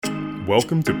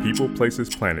Welcome to People Places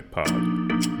Planet Pod,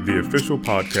 the official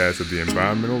podcast of the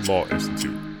Environmental Law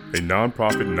Institute, a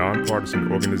nonprofit,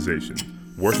 nonpartisan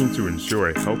organization working to ensure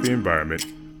a healthy environment,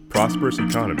 prosperous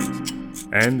economies,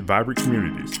 and vibrant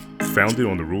communities founded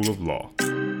on the rule of law.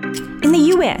 In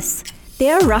the US,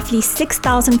 there are roughly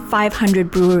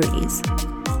 6,500 breweries.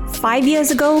 5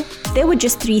 years ago, there were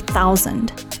just 3,000.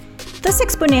 This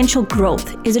exponential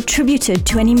growth is attributed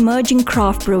to an emerging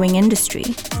craft brewing industry.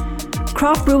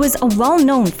 Craft brewers are well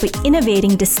known for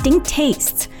innovating distinct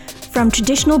tastes from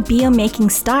traditional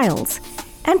beer-making styles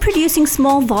and producing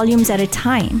small volumes at a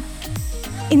time.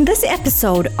 In this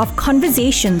episode of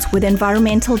Conversations with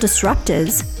Environmental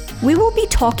Disruptors, we will be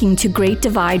talking to Great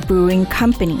Divide Brewing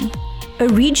Company, a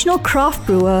regional craft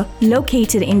brewer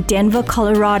located in Denver,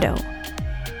 Colorado.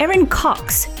 Erin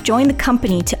Cox joined the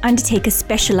company to undertake a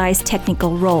specialized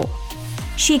technical role.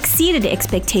 She exceeded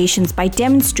expectations by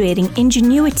demonstrating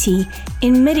ingenuity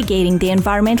in mitigating the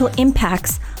environmental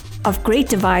impacts of Great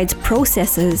Divide's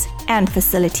processes and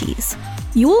facilities.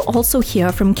 You will also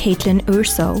hear from Caitlin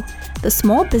Urso, the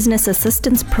Small Business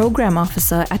Assistance Program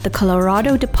Officer at the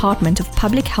Colorado Department of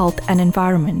Public Health and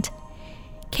Environment.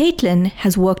 Caitlin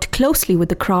has worked closely with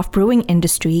the craft brewing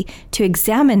industry to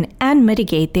examine and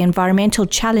mitigate the environmental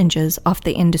challenges of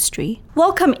the industry.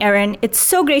 Welcome, Erin. It's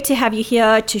so great to have you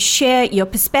here to share your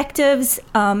perspectives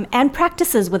and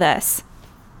practices with us.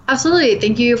 Absolutely.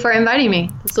 Thank you for inviting me.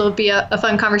 This will be a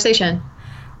fun conversation.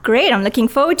 Great. I'm looking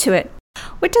forward to it.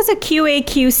 What does a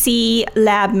QA/QC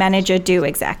lab manager do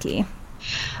exactly?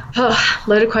 Oh,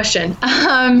 loaded question.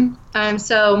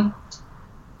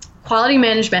 Quality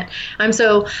management.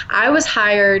 So I was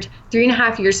hired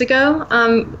 3.5 years ago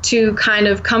to kind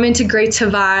of come into Great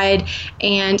Divide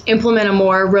and implement a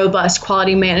more robust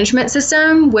quality management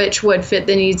system, which would fit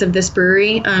the needs of this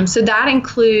brewery. So that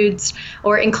included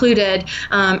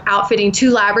outfitting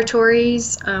 2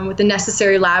 laboratories with the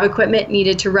necessary lab equipment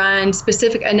needed to run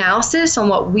specific analysis on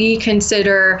what we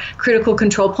consider critical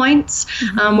control points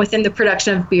within the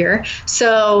production of beer.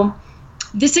 So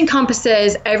this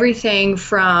encompasses everything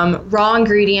from raw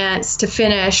ingredients to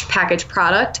finished packaged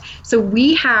product. So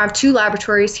we have 2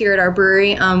 laboratories here at our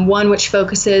brewery, one which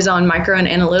focuses on micro and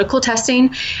analytical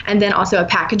testing, and then also a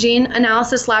packaging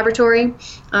analysis laboratory.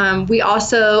 We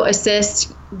also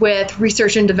assist with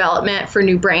research and development for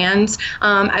new brands,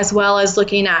 as well as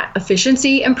looking at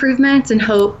efficiency improvements in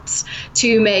hopes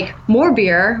to make more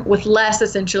beer with less,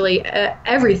 essentially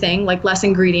everything, like less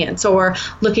ingredients, or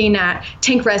looking at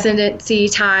tank residency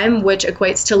time, which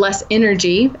equates to less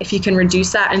energy if you can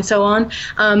reduce that, and so on.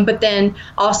 But then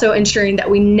also ensuring that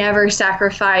we never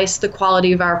sacrifice the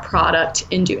quality of our product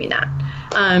in doing that.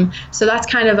 So that's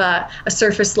kind of a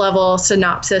surface level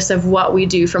synopsis of what we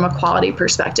do from a quality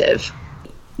perspective.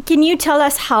 Can you tell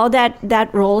us how that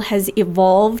role has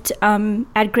evolved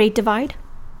at Great Divide?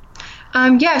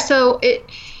 So it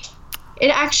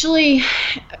actually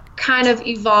kind of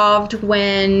evolved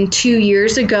when 2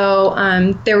 years ago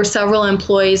there were several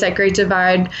employees at Great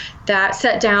Divide that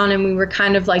sat down and we were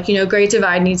kind of like, Great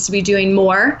Divide needs to be doing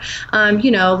more.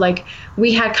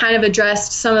 We had kind of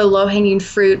addressed some of the low-hanging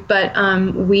fruit, but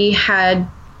we had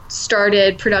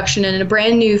started production in a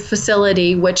brand new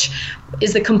facility, which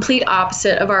is the complete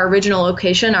opposite of our original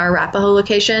location, our Arapahoe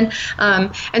location.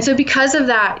 And so because of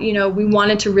that, we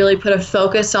wanted to really put a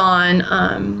focus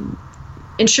on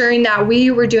ensuring that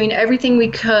we were doing everything we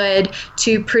could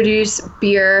to produce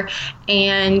beer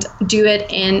and do it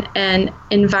in an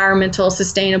environmental,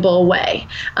 sustainable way,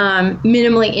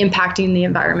 minimally impacting the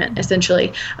environment,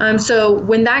 essentially. So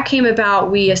when that came about,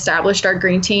 we established our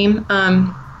green team.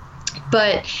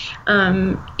 But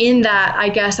in that, I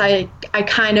guess I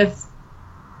kind of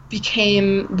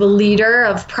became the leader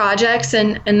of projects,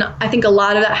 and I think a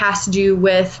lot of that has to do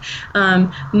with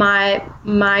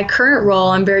my current role.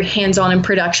 I'm very hands-on in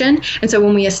production, and so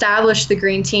when we established the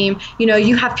green team,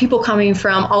 you have people coming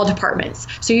from all departments.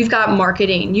 So you've got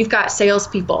marketing, you've got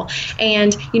salespeople,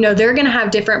 and they're going to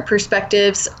have different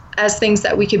perspectives as things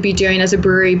that we could be doing as a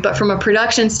brewery. But from a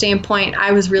production standpoint,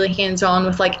 I was really hands-on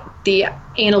with the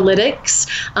analytics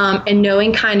and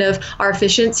knowing kind of our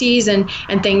efficiencies and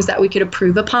things that we could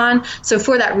improve upon. So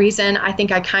for that reason, I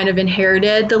think I kind of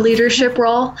inherited the leadership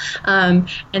role, and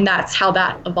that's how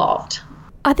that evolved.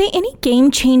 Are there any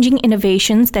game-changing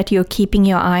innovations that you're keeping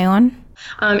your eye on?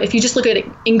 If you just look at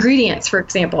ingredients, for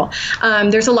example,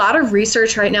 there's a lot of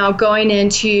research right now going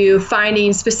into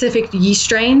finding specific yeast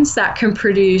strains that can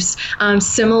produce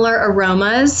similar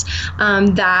aromas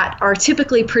that are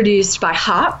typically produced by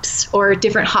hops or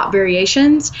different hop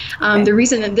variations. The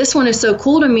reason that this one is so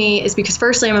cool to me is because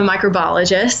firstly, I'm a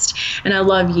microbiologist and I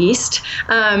love yeast.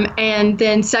 And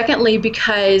then secondly,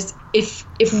 because if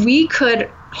we could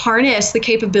harness the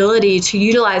capability to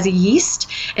utilize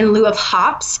yeast in lieu of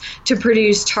hops to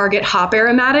produce target hop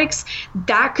aromatics,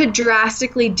 that could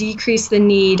drastically decrease the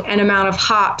need and amount of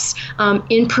hops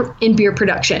in beer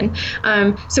production.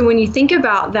 So when you think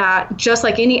about that, just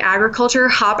like any agriculture,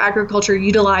 hop agriculture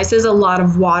utilizes a lot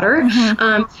of water.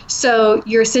 So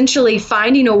you're essentially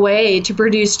finding a way to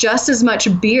produce just as much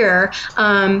beer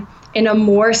in a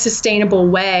more sustainable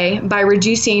way by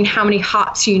reducing how many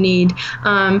hops you need,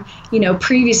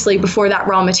 previously before that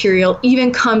raw material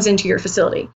even comes into your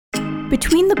facility.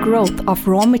 Between the growth of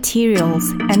raw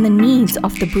materials and the needs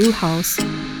of the brew house,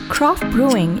 craft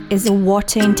brewing is a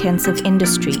water-intensive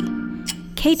industry.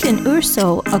 Caitlin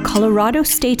Urso, a Colorado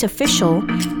state official,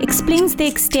 explains the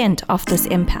extent of this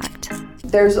impact.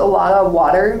 There's a lot of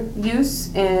water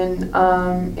use in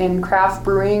craft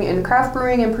brewing. In craft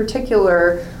brewing in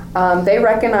particular, they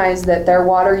recognize that their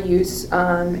water use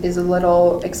is a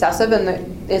little excessive and that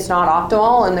it's not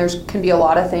optimal, and there can be a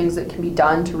lot of things that can be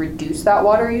done to reduce that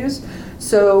water use.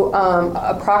 So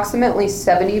approximately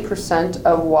 70%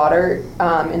 of water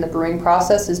in the brewing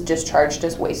process is discharged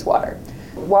as wastewater.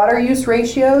 Water use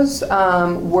ratios,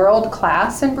 world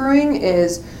class in brewing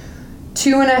is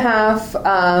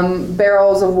 2.5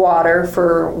 barrels of water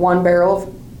for 1 barrel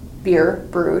of beer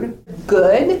brewed.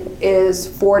 Good is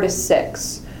 4 to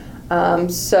 6.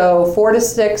 So 4 to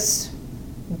 6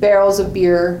 barrels of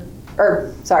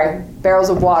barrels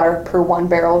of water per 1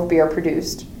 barrel of beer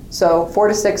produced. So 4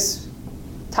 to 6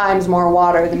 times more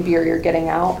water than beer you're getting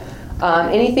out.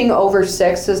 Anything over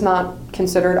 6 is not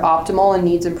considered optimal and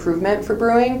needs improvement for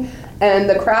brewing. And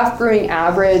the craft brewing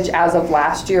average as of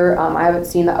last year, I haven't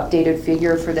seen the updated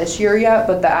figure for this year yet,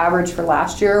 but the average for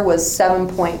last year was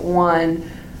 7.1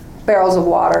 barrels of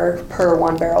water per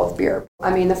 1 barrel of beer.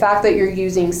 I mean, the fact that you're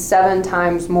using 7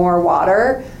 times more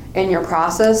water in your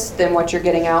process than what you're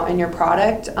getting out in your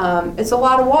product, it's a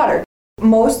lot of water. A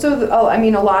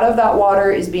lot of that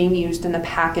water is being used in the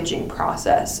packaging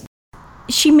process.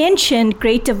 She mentioned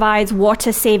Great Divide's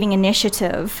water saving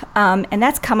initiative, and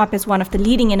that's come up as one of the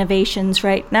leading innovations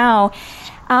right now.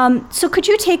 So could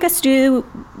you take us through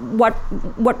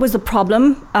what was the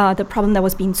problem that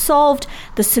was being solved,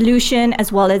 the solution,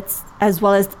 as well as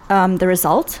the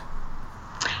result?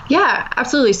 Yeah,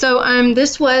 absolutely. So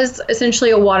this was essentially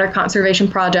a water conservation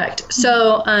project.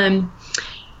 So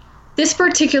this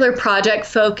particular project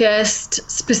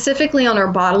focused specifically on our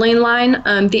bottling line.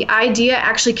 The idea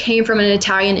actually came from an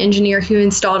Italian engineer who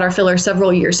installed our filler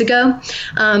several years ago.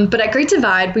 But at Great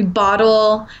Divide, we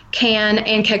bottle, can,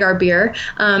 and keg our beer.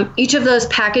 Each of those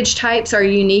package types are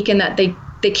unique in that they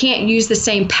can't use the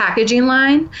same packaging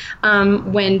line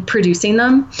when producing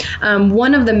them.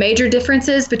 One of the major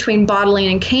differences between bottling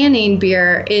and canning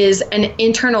beer is an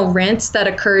internal rinse that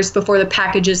occurs before the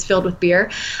package is filled with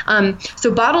beer.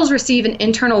 So bottles receive an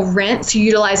internal rinse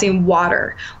utilizing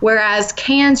water, whereas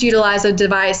cans utilize a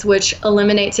device which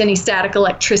eliminates any static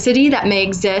electricity that may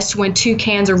exist when 2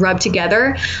 cans are rubbed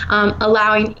together,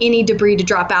 allowing any debris to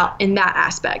drop out in that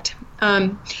aspect.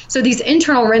 So these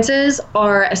internal rinses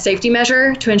are a safety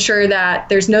measure to ensure that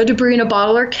there's no debris in a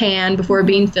bottle or can before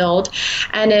being filled.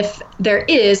 And if there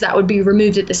is, that would be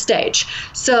removed at this stage.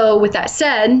 So with that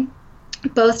said,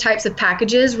 both types of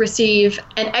packages receive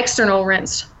an external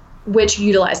rinse, which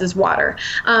utilizes water.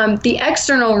 The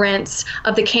external rinse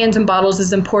of the cans and bottles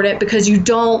is important because you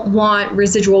don't want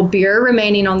residual beer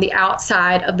remaining on the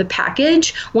outside of the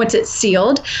package once it's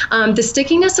sealed. The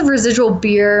stickiness of residual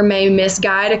beer may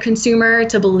misguide a consumer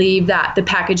to believe that the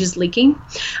package is leaking.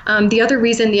 The other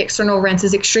reason the external rinse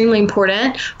is extremely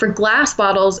important for glass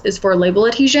bottles is for label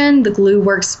adhesion. The glue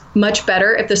works much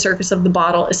better if the surface of the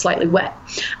bottle is slightly wet.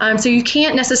 So you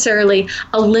can't necessarily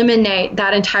eliminate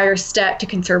that entire step to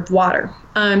conserve water.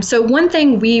 So one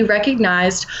thing we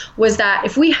recognized was that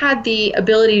if we had the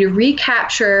ability to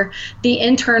recapture the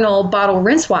internal bottle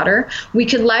rinse water, we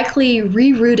could likely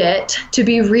reroute it to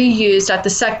be reused at the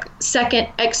second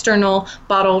external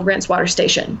bottle rinse water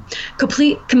station,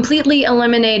 completely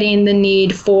eliminating the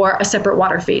need for a separate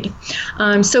water feed.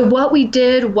 So what we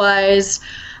did was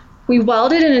We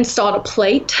welded and installed a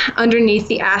plate underneath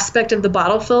the aspect of the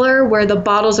bottle filler where the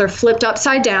bottles are flipped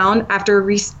upside down after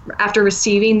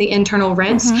receiving the internal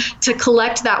rinse to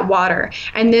collect that water.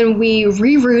 And then we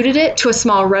rerouted it to a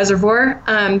small reservoir.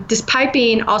 This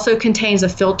piping also contains a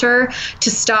filter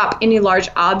to stop any large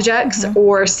objects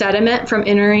or sediment from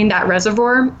entering that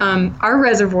reservoir. Our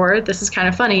reservoir, this is kind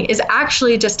of funny, is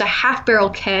actually just a half-barrel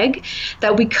keg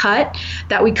that we cut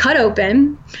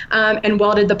open and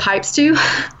welded the pipes to.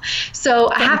 So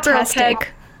a half-barrel keg.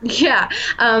 Yeah,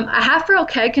 a half-barrel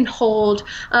keg can hold,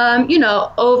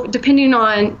 depending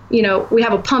on, we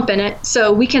have a pump in it,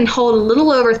 so we can hold a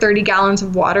little over 30 gallons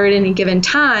of water at any given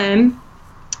time.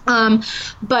 Or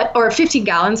 15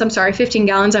 gallons, I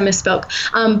misspoke.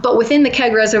 But within the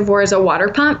keg reservoir is a water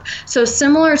pump. So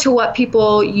similar to what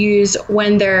people use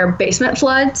when their basement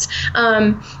floods,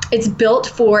 it's built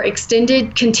for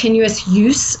extended continuous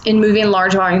use in moving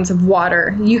large volumes of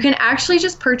water. You can actually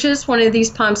just purchase one of these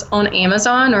pumps on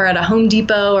Amazon or at a Home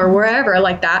Depot or wherever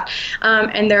like that.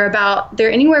 And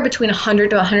they're anywhere between $100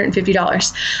 to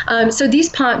 $150. So these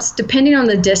pumps, depending on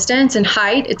the distance and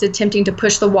height it's attempting to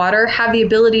push the water, have the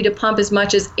ability to pump as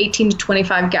much as 18 to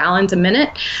 25 gallons a minute.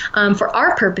 For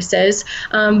our purposes,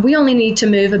 we only need to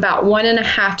move about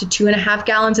 1.5 to 2.5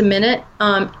 gallons a minute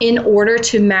in order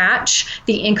to match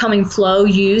the incoming flow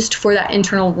used for that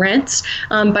internal rinse.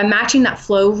 By matching that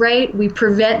flow rate, we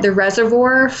prevent the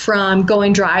reservoir from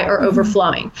going dry or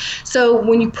overflowing. So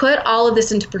when you put all of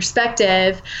this into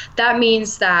perspective, that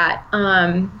means that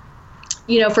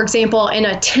for example, in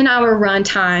a 10-hour run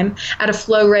time at a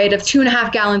flow rate of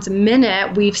 2.5 gallons a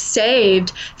minute, we've saved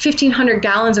 1,500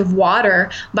 gallons of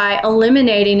water by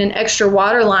eliminating an extra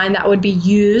water line that would be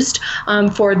used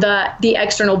for the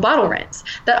external bottle rinse.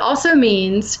 That also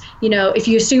means, if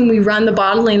you assume we run the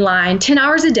bottling line 10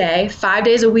 hours a day, 5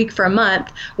 days a week for a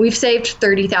month, we've saved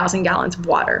 30,000 gallons of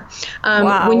water.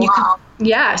 So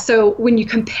when you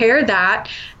compare that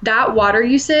water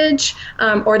usage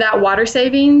or that water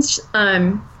savings,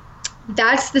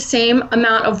 that's the same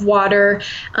amount of water.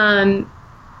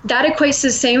 That equates to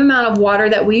the same amount of water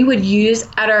that we would use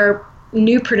at our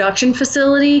new production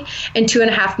facility in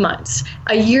 2.5 months.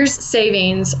 A year's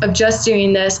savings of just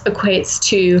doing this equates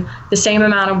to the same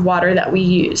amount of water that we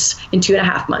use in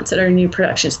 2.5 months at our new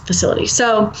production facility.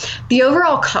 So the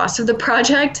overall cost of the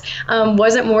project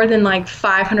wasn't more than like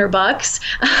 $500.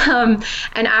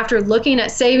 And after looking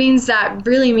at savings, that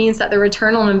really means that the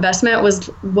return on investment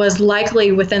was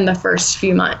likely within the first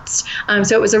few months.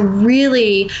 So it was a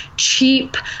really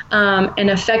cheap and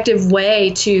effective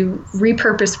way to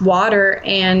repurpose water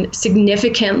and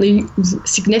significantly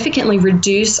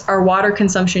reduce our water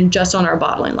consumption just on our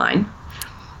bottling line.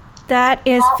 That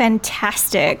is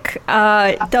fantastic.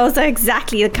 Those are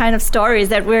exactly the kind of stories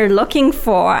that we're looking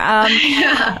for.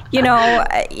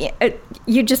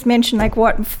 You just mentioned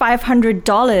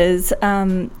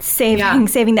 $500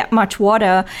 saving that much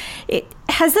water.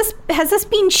 Has this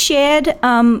been shared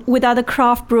with other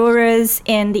craft brewers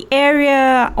in the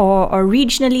area or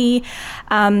regionally?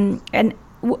 And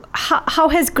how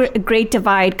has Great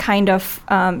Divide kind of,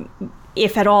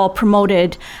 if at all,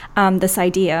 promoted this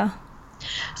idea?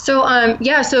 So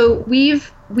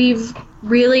we've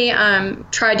really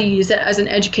tried to use it as an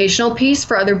educational piece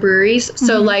for other breweries.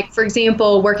 So like, for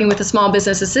example, working with the Small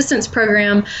Business Assistance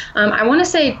Program, I want to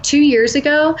say 2 years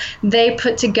ago, they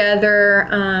put together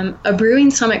a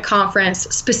brewing summit conference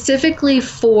specifically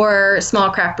for small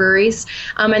craft breweries.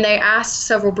 And they asked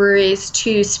several breweries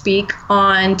to speak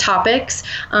on topics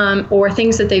or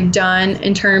things that they've done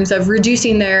in terms of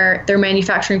reducing their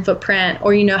manufacturing footprint,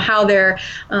 or, how they're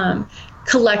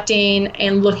collecting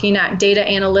and looking at data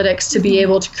analytics to be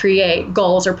able to create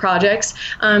goals or projects.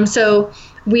 So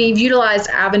we've utilized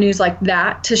avenues like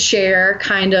that to share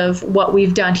kind of what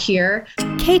we've done here.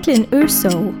 Caitlin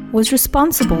Urso was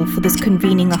responsible for this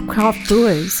convening of craft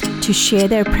brewers to share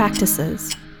their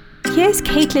practices. Here's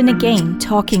Caitlin again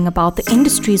talking about the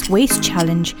industry's waste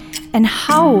challenge and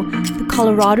how the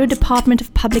Colorado Department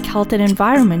of Public Health and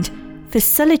Environment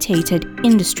facilitated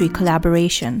industry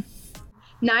collaboration.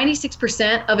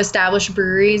 96% of established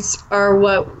breweries are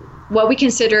what we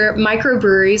consider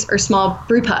microbreweries or small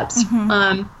brew pubs.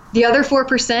 The other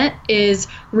 4% is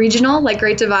regional, like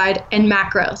Great Divide, and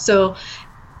macro, so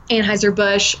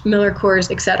Anheuser-Busch, Miller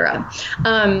Coors, etc.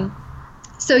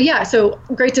 So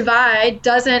Great Divide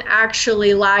doesn't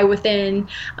actually lie within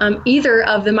either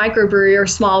of the microbrewery or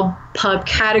small pub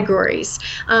categories.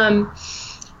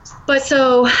 But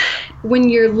so when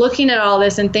you're looking at all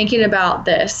this and thinking about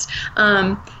this,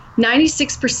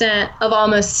 96% of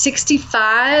almost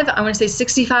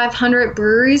 6,500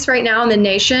 breweries right now in the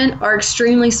nation are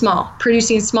extremely small,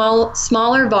 producing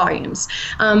smaller volumes.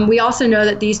 We also know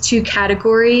that these two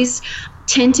categories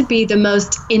tend to be the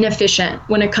most inefficient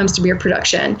when it comes to beer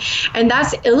production. And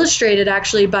that's illustrated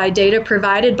actually by data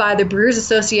provided by the Brewers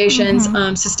Association's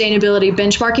sustainability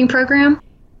benchmarking program.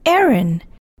 Erin,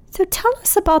 so tell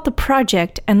us about the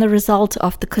project and the result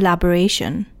of the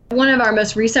collaboration. One of our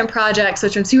most recent projects,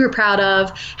 which I'm super proud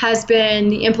of, has been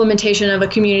the implementation of a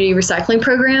community recycling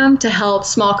program to help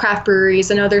small craft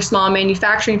breweries and other small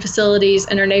manufacturing facilities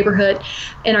in our neighborhood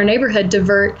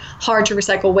divert hard to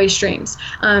recycle waste streams.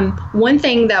 One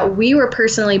thing that we were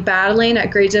personally battling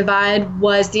at Great Divide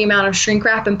was the amount of shrink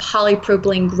wrap and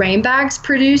polypropylene grain bags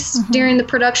produced during the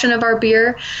production of our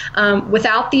beer.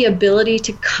 Without the ability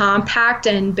to compact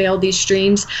and bale these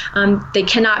streams, they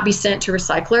cannot be sent to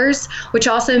recyclers, which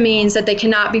also means that they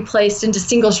cannot be placed into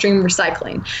single stream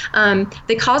recycling.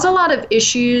 They cause a lot of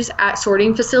issues at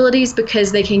sorting facilities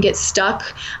because they can get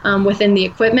stuck within the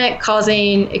equipment,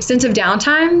 causing extensive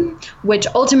downtime, which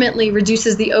ultimately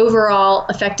reduces the overall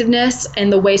effectiveness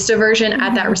and the waste diversion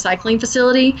at that recycling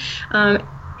facility. A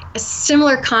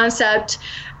similar concept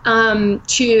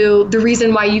to the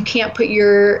reason why you can't put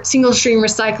your single stream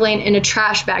recycling in a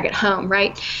trash bag at home,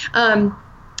 right?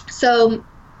 So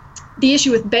the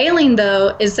issue with baling,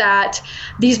 though, is that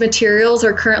these materials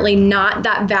are currently not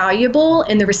that valuable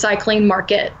in the recycling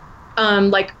market,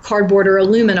 like cardboard or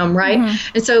aluminum, right?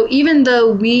 And so even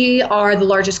though we are the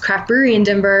largest craft brewery in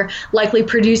Denver, likely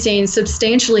producing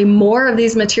substantially more of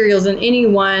these materials than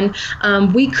anyone,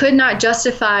 we could not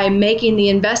justify making the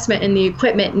investment in the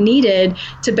equipment needed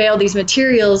to bale these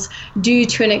materials due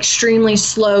to an extremely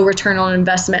slow return on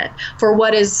investment for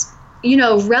what is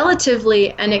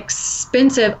relatively an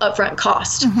expensive upfront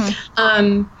cost.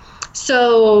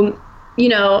 So,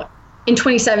 in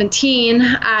 2017,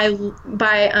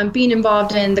 by being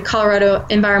involved in the Colorado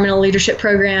Environmental Leadership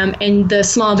Program and the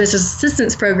Small Business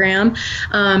Assistance Program,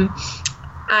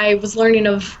 I was learning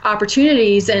of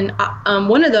opportunities, and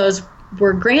one of those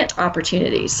were grant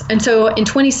opportunities. And so in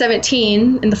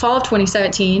the fall of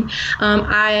 2017,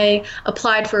 I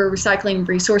applied for a Recycling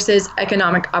Resources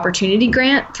Economic Opportunity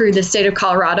Grant through the state of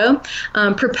Colorado,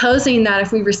 proposing that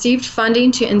if we received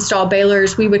funding to install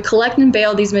balers, we would collect and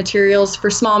bale these materials for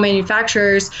small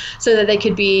manufacturers so that they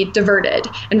could be diverted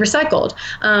and recycled,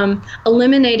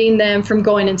 eliminating them from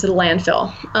going into the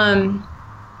landfill.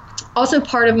 Also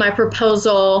part of my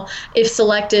proposal, if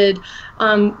selected,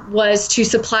 was to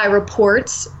supply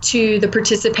reports to the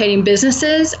participating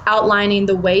businesses outlining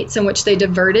the weights in which they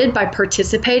diverted by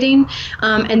participating.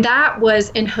 And that was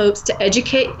in hopes to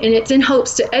educate,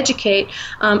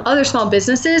 other small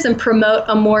businesses and promote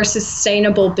a more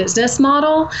sustainable business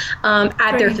model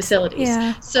at their facilities.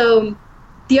 Yeah. So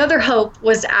the other hope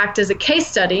was to act as a case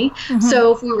study.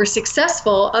 So if we were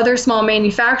successful, other small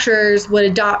manufacturers would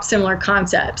adopt similar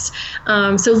concepts.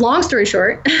 So long story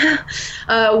short,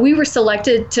 we were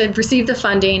selected to receive the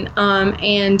funding,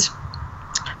 and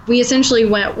we essentially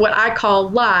went what I call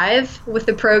live with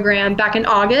the program back in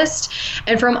August.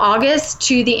 And from August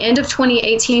to the end of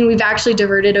 2018, we've actually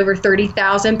diverted over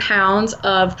 30,000 pounds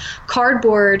of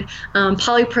cardboard,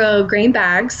 polypropylene grain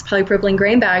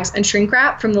bags, and shrink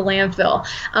wrap from the landfill.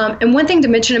 And one thing to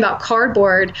mention about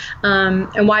cardboard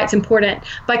and why it's important,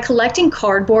 by collecting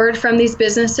cardboard from these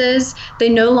businesses, they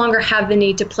no longer have the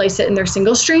need to place it in their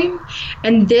single stream.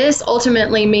 And this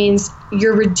ultimately means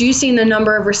you're reducing the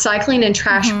number of recycling and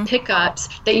trash pickups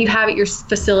that you have at your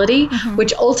facility,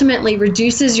 which ultimately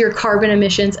reduces your carbon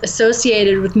emissions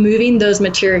associated with moving those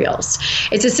materials.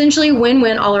 It's essentially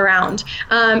win-win all around.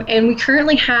 And we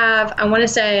currently have,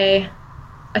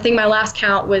 I think my last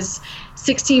count was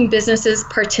 16 businesses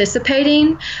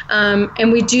participating,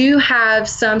 and we do have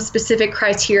some specific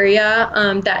criteria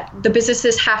that the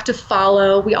businesses have to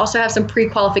follow. We also have some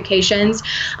pre-qualifications.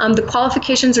 The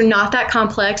qualifications are not that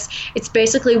complex. It's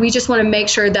basically we just want to make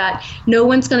sure that no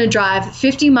one's going to drive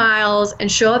 50 miles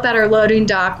and show up at our loading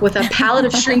dock with a pallet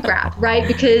of shrink wrap, right?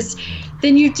 Because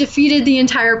then you've defeated the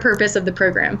entire purpose of the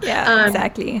program. Yeah,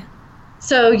 exactly.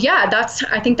 So yeah,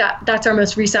 I think that's our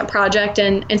most recent project,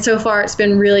 and so far it's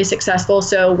been really successful,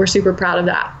 so we're super proud of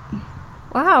that.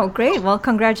 Wow, great. Well,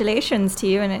 congratulations to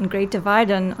you and Great Divide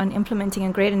on implementing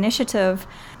a great initiative.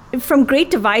 From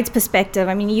Great Divide's perspective,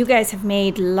 I mean, you guys have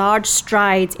made large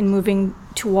strides in moving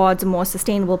towards a more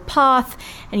sustainable path,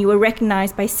 and you were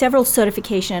recognized by several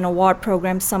certification and award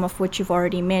programs, some of which you've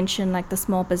already mentioned, like the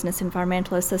Small Business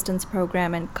Environmental Assistance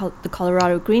Program and the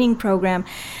Colorado Greening Program.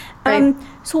 Right.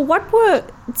 So what were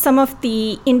some of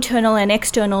the internal and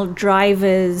external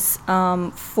drivers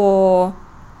for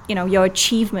your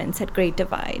achievements at Great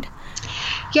Divide?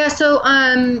 Yeah, so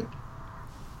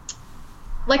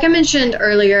like I mentioned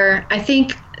earlier, I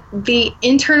think the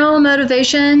internal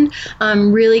motivation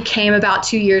really came about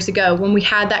 2 years ago when we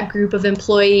had that group of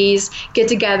employees get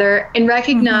together and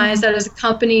recognize that as a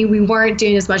company, we weren't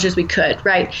doing as much as we could,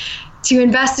 right? To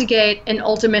investigate and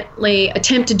ultimately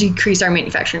attempt to decrease our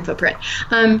manufacturing footprint.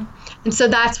 And so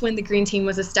that's when the Green Team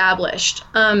was established.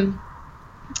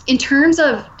 In terms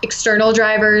of external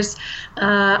drivers,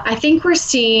 I think we're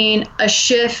seeing a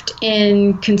shift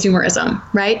in consumerism,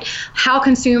 right? How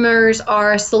consumers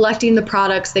are selecting the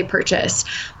products they purchase.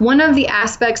 One of the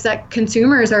aspects that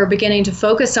consumers are beginning to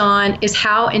focus on is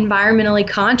how environmentally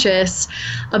conscious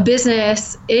a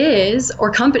business is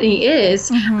or company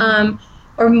is,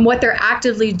 or what they're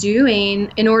actively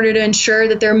doing in order to ensure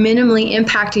that they're minimally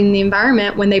impacting the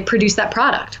environment when they produce that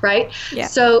product, right? Yeah.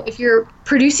 So if you're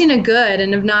producing a good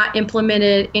and have not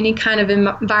implemented any kind of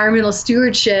environmental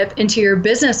stewardship into your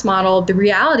business model, the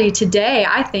reality today,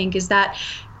 I think, is that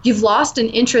you've lost an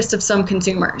interest of some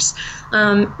consumers,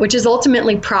 which is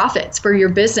ultimately profits for your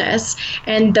business.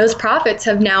 And those profits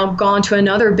have now gone to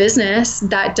another business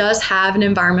that does have an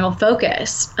environmental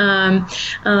focus.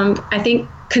 I think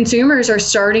consumers are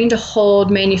starting to hold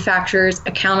manufacturers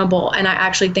accountable, and I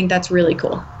actually think that's really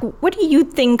cool. What do you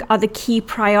think are the key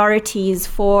priorities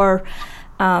for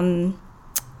the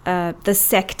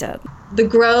sector? The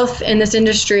growth in this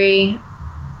industry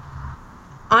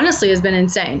honestly has been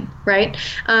insane, right?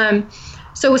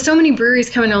 So with so many breweries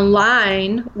coming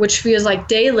online, which feels like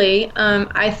daily,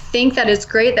 I think that it's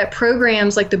great that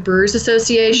programs like the Brewers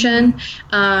Association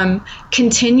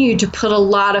continue to put a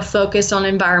lot of focus on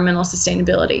environmental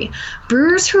sustainability.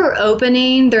 Brewers who are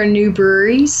opening their new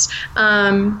breweries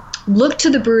look to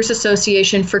the Brewers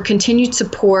Association for continued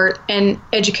support and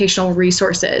educational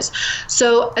resources.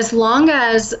 So as long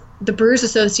as the Brewers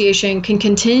Association can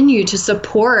continue to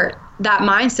support that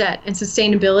mindset and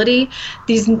sustainability,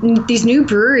 these new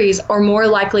breweries are more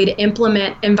likely to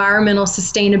implement environmental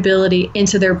sustainability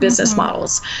into their business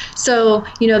models. So,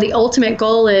 the ultimate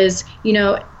goal is,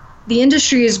 the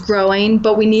industry is growing,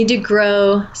 but we need to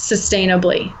grow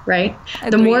sustainably, right?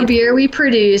 Agreed. The more beer we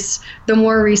produce, the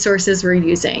more resources we're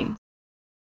using.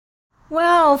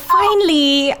 Well,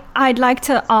 finally, I'd like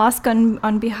to ask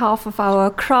on behalf of our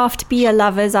craft beer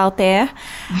lovers out there,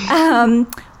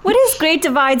 what is Great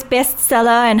Divide's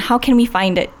bestseller and how can we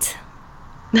find it?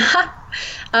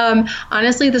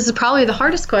 Honestly, this is probably the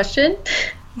hardest question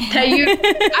that you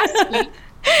asked me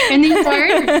in the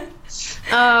entire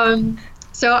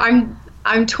So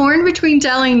I'm torn between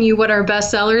telling you what our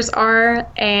bestsellers are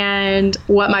and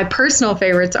what my personal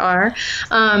favorites are.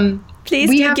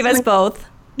 Please do give us both.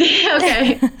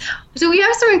 Okay. So we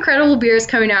have some incredible beers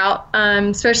coming out,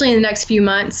 especially in the next few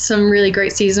months, some really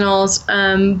great seasonals.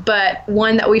 But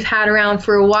one that we've had around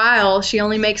for a while, she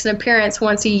only makes an appearance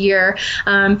once a year.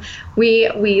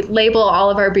 We label all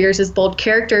of our beers as bold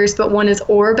characters, but one is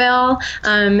Oorbel.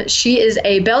 She is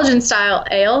a Belgian-style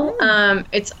ale.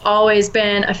 It's always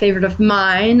been a favorite of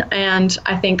mine, and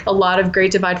I think a lot of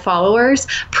Great Divide followers.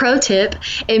 Pro tip,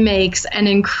 it makes an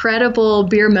incredible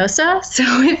beer mosa. So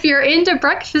if you're into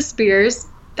breakfast beers,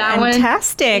 that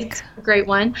Fantastic. One is a great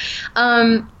one.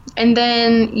 And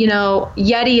then,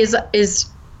 Yeti is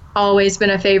always been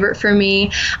a favorite for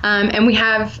me. And we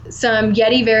have some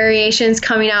Yeti variations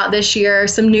coming out this year,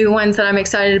 some new ones that I'm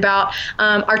excited about.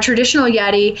 Our traditional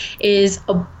Yeti is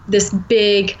this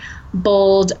big,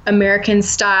 bold,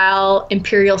 American-style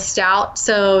imperial stout.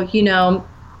 So,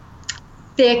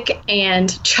 thick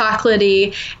and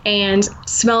chocolatey and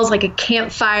smells like a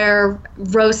campfire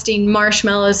roasting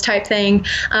marshmallows type thing.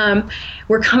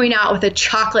 We're coming out with a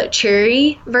chocolate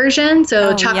cherry version,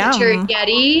 so chocolate cherry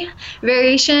Yeti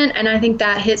variation, and I think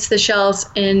that hits the shelves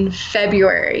in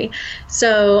February.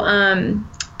 So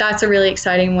that's a really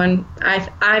exciting one.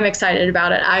 I'm excited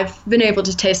about it. I've been able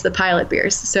to taste the pilot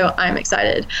beers, so I'm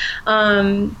excited.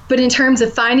 But in terms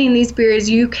of finding these beers,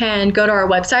 you can go to our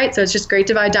website. So it's just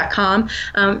greatdivide.com.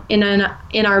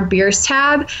 In our beers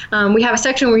tab, we have a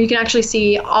section where you can actually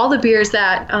see all the beers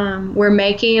that we're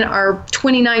making, our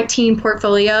 2019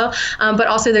 portfolio. But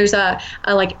also there's a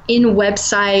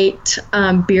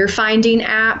in-website beer finding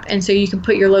app, and so you can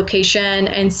put your location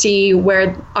and see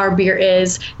where our beer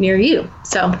is near you.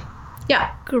 So,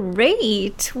 yeah.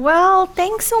 Great. Well,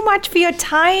 thanks so much for your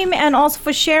time and also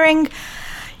for sharing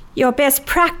your best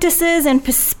practices and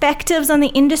perspectives on the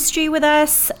industry with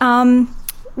us.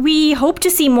 We hope to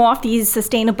see more of these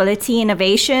sustainability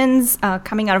innovations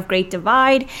coming out of Great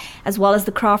Divide, as well as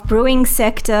the craft brewing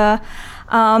sector.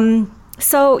 Thank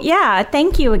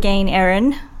you again,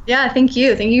 Erin. Yeah, thank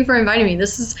you. Thank you for inviting me.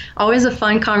 This is always a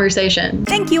fun conversation.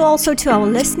 Thank you also to our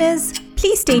listeners.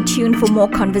 Please stay tuned for more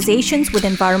conversations with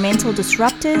environmental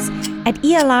disruptors at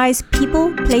ELI's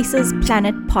People, Places,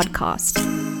 Planet podcast.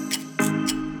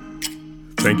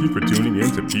 Thank you for tuning in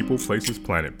to People, Places,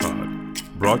 Planet Pod,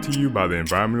 brought to you by the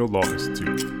Environmental Law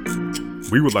Institute.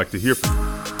 We would like to hear from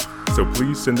you, so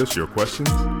please send us your questions,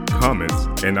 comments,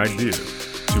 and ideas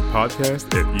to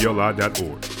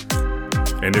podcast@eli.org.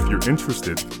 And if you're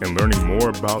interested in learning more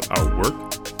about our work,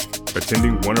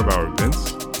 attending one of our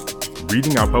events,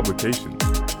 reading our publications,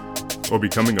 or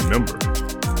becoming a member,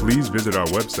 please visit our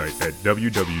website at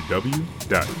www.eli.org.